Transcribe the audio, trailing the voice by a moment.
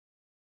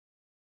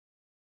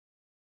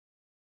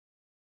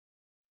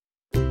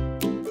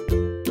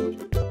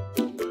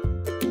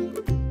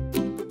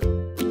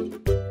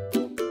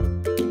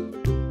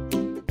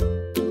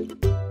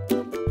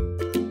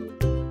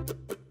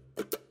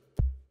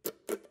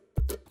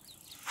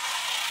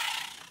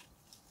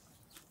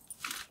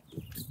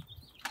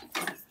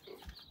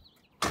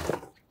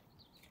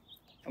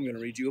I'm going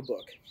to read you a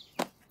book.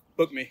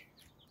 Book me.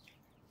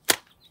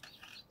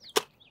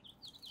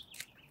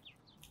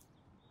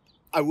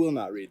 I will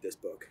not read this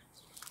book,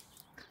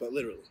 but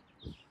literally,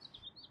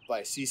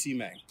 by C.C.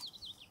 Meng.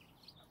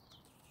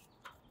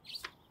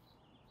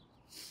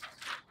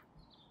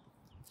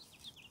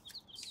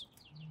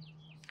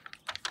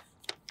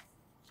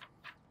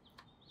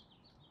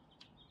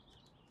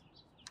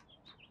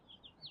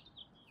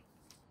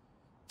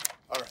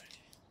 All right.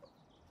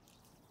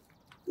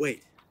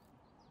 Wait,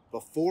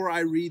 before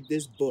I read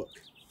this book,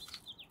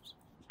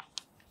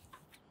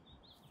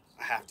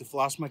 I have to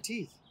floss my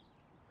teeth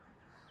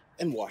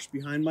and wash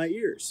behind my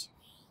ears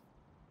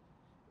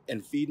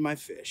and feed my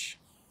fish.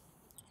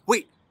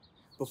 Wait,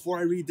 before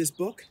I read this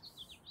book,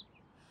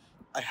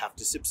 I have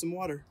to sip some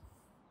water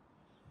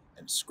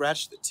and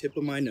scratch the tip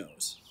of my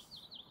nose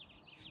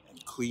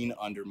and clean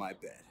under my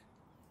bed.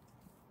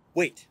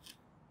 Wait,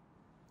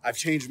 I've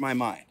changed my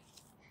mind.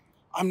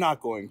 I'm not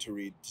going to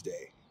read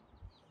today.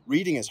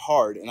 Reading is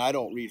hard and I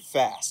don't read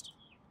fast.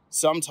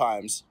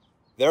 Sometimes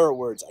there are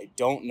words I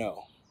don't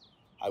know.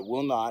 I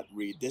will not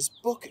read this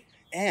book.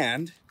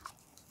 And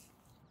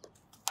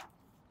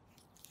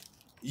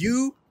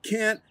you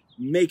can't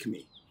make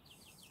me.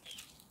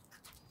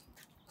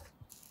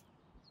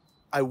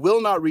 I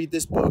will not read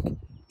this book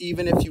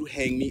even if you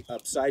hang me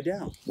upside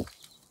down.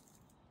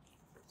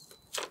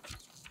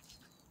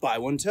 By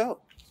one toe.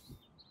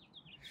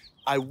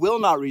 I will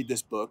not read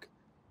this book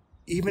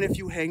even if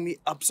you hang me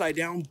upside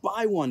down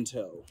by one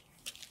toe.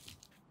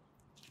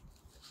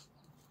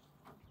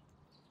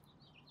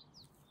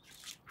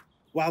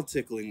 While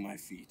tickling my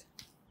feet.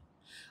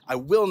 I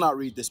will not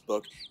read this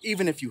book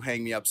even if you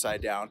hang me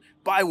upside down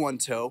by one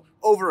toe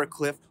over a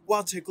cliff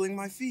while tickling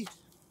my feet.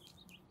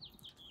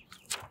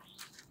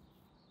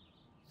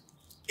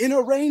 In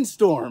a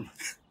rainstorm.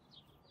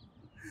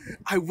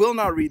 I will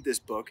not read this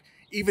book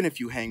even if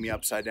you hang me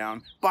upside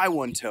down by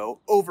one toe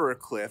over a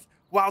cliff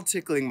while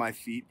tickling my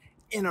feet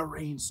in a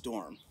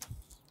rainstorm.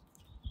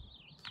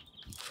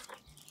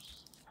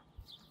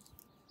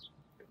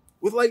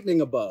 With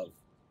lightning above.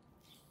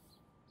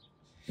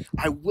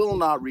 I will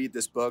not read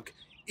this book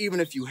even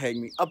if you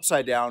hang me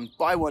upside down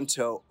by one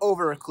toe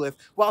over a cliff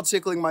while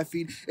tickling my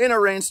feet in a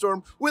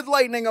rainstorm with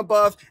lightning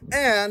above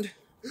and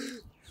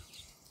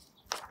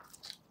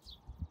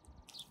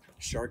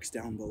sharks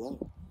down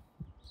below.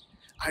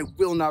 I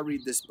will not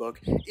read this book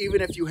even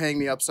if you hang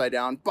me upside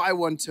down by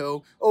one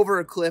toe over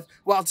a cliff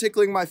while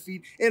tickling my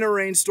feet in a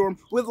rainstorm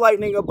with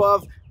lightning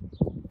above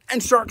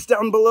and sharks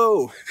down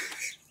below.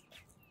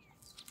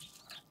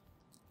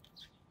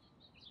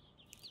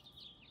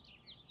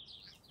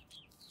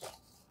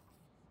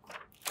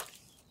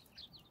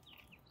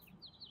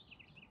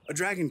 A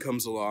dragon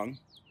comes along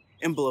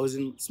and blows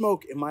in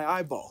smoke in my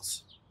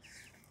eyeballs.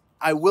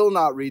 I will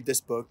not read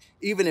this book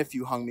even if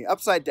you hung me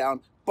upside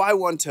down by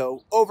one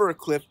toe over a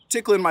cliff,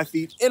 tickling my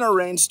feet in a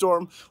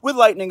rainstorm with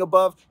lightning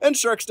above and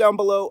sharks down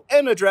below,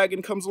 and a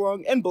dragon comes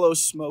along and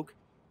blows smoke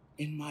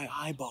in my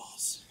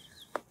eyeballs.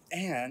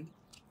 And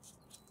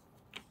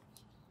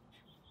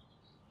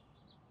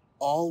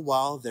all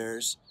while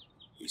there's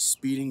a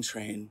speeding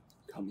train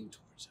coming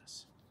towards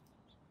us.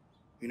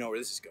 You know where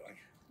this is going.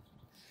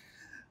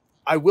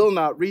 I will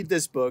not read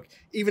this book,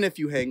 even if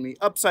you hang me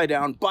upside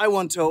down by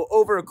one toe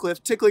over a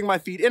cliff, tickling my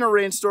feet in a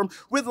rainstorm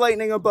with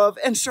lightning above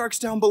and sharks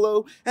down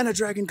below, and a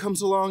dragon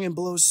comes along and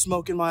blows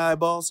smoke in my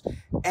eyeballs.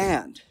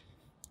 And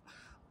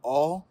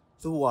all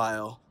the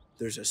while,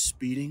 there's a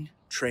speeding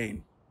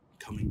train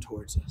coming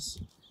towards us.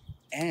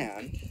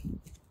 And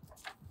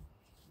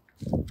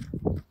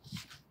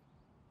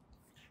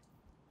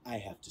I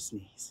have to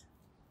sneeze.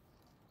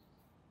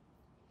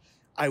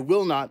 I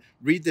will not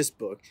read this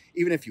book,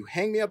 even if you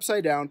hang me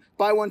upside down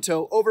by one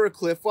toe over a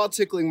cliff while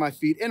tickling my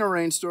feet in a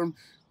rainstorm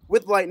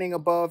with lightning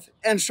above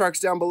and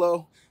sharks down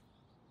below.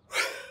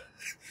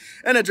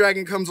 And a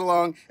dragon comes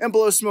along and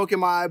blows smoke in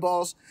my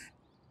eyeballs.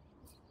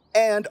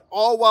 And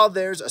all while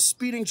there's a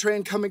speeding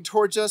train coming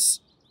towards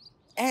us,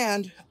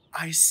 and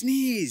I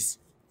sneeze.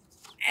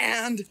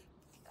 And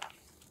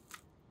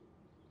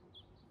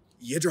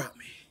you drop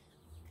me.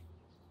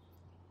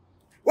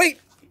 Wait!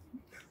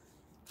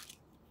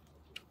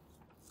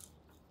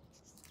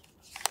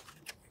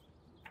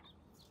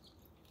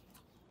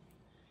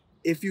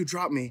 If you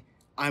drop me,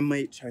 I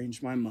might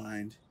change my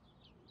mind,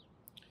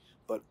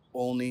 but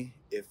only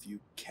if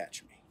you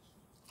catch me.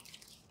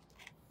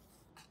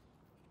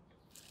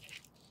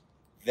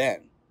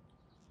 Then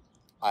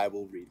I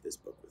will read this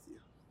book with you.